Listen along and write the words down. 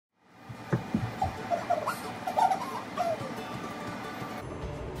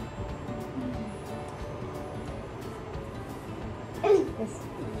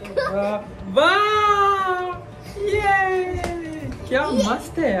वाह ये क्या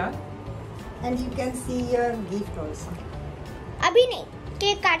मस्त है यार. And you can see your gift also. अभी नहीं,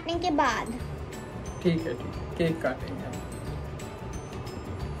 केक काटने के बाद. ठीक है केक काटेंगे.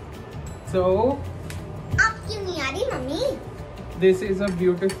 So आप क्यों नहीं आ रही mummy? this is a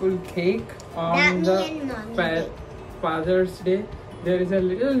beautiful cake on That me and mommy the did. Father's Day. There is a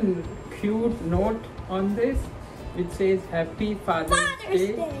little cute note on this which says Happy Father's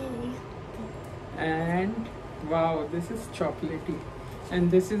Day. And wow, this is chocolatey. And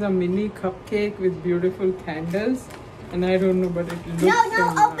this is a mini cupcake with beautiful candles. And I don't know, but it looks No, so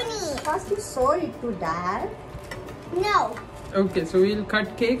open nice. it. First you sew it to Dad. No. Okay, so we'll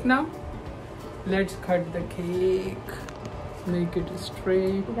cut cake now. Let's cut the cake. Make it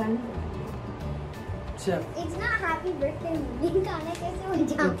straight. Done. Chal. It's not happy birthday. गाना कैसे हो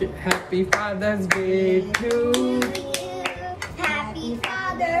जाऊँ? Okay, Happy Father's Day to you. Happy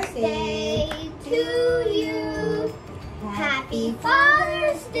Father's Day to you. Happy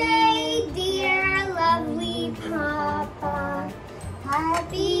Father's Day, dear lovely Papa.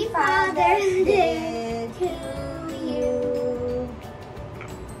 Happy Father's Day to you.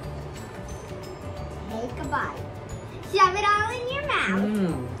 Take a bite. Shove it all in your mouth.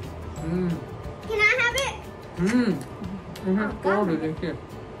 Can I have it? So delicious.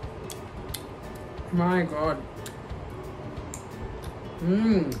 My God.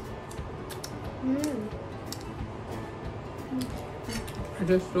 It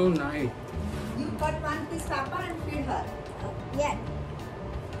is so nice. You cut one piece, Papa, and feed her. Yes.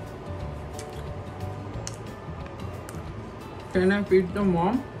 Can I feed the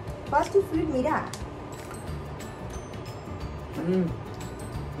mom? First you feed Mira.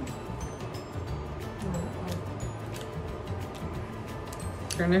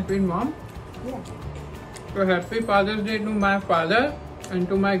 Can I feed mom? Yeah. So Happy Father's Day to my father and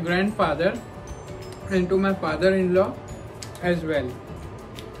to my grandfather and to my father-in-law as well.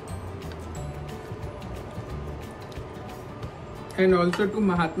 And also to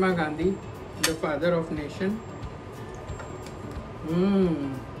Mahatma Gandhi, the father of nation.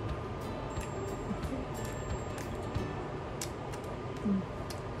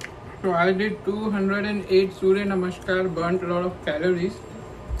 So I did 208 Surya Namaskar, burnt a lot of calories.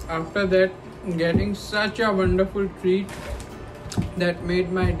 After that, getting such a wonderful treat that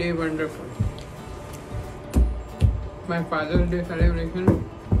made my day wonderful. My Father's Day celebration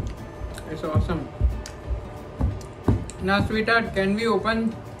is awesome. Now, sweetheart, can we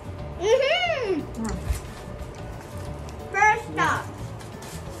open? First up,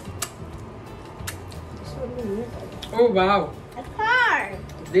 Oh wow, a card.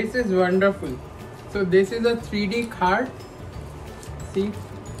 this is wonderful. So this is a 3D card. See,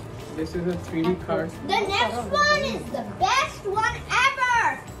 this is a 3D card. The next one is the best one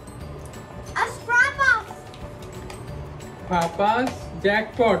ever. A scrap-off. Papa's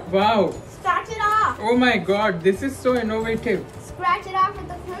jackpot. Wow. Scratch it off. Oh my God, this is so innovative. Scratch it off with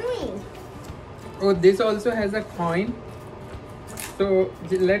the coin. Oh, this also has a coin. So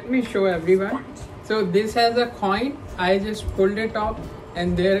let me show everyone. So this has a coin. I just pulled it off,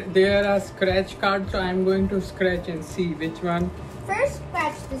 and there are scratch cards. So I'm going to scratch and see which one. First,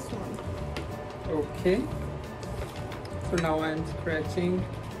 scratch this one. Okay. So now I'm scratching.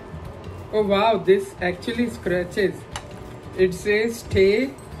 Oh wow, this actually scratches. It says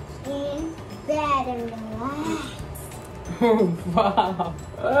stay. In bed and relax. Oh wow.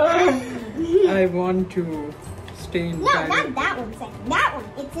 I want to stay in No, bed. not that one. Second. That one.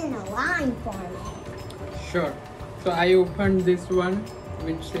 It's in a line format. Sure. So I opened this one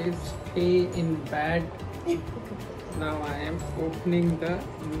which says stay in bed. Now I am opening the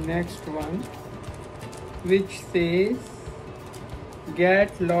next one which says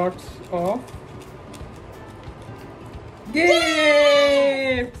get lots of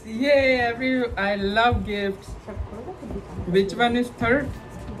gifts. Yay! I love gifts. Which one is third?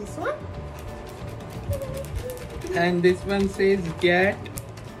 This one? And this one says get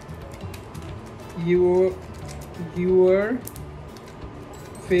your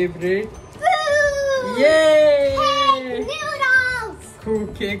favorite. Food! Yay! Cake noodles! Cool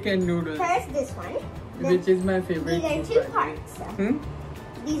cake and noodles. First, this one. Which is my favorite. These are food, two by the way. parts. Hmm?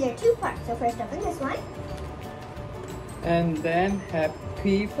 These are two parts. So first open this one. And then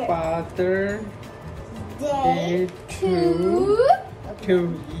Happy Father Day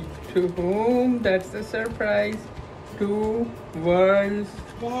to whom? That's the surprise. To world's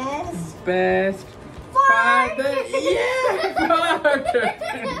best father. Yeah, father.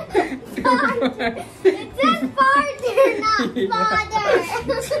 It says father, not father.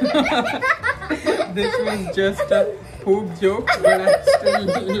 This was just a poop joke, but I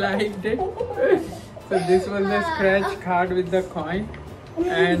still liked it. So this was the scratch card with the coin.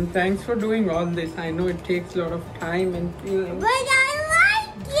 And thanks for doing all this. I know it takes a lot of time and feeling. But I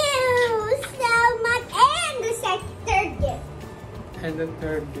like you so much. And the third gift. And the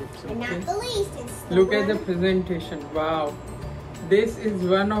third gift. And Okay. not the least, it's the Look at the one- presentation. Wow. This is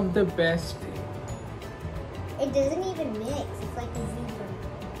one of the best. It doesn't even mix. It's like a zebra.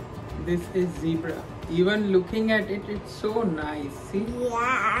 This is zebra. Even looking at it, it's so nice. See?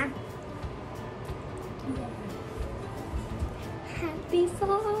 Yeah. Happy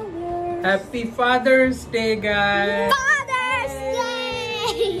Father. Happy Father's Day, guys. Bye.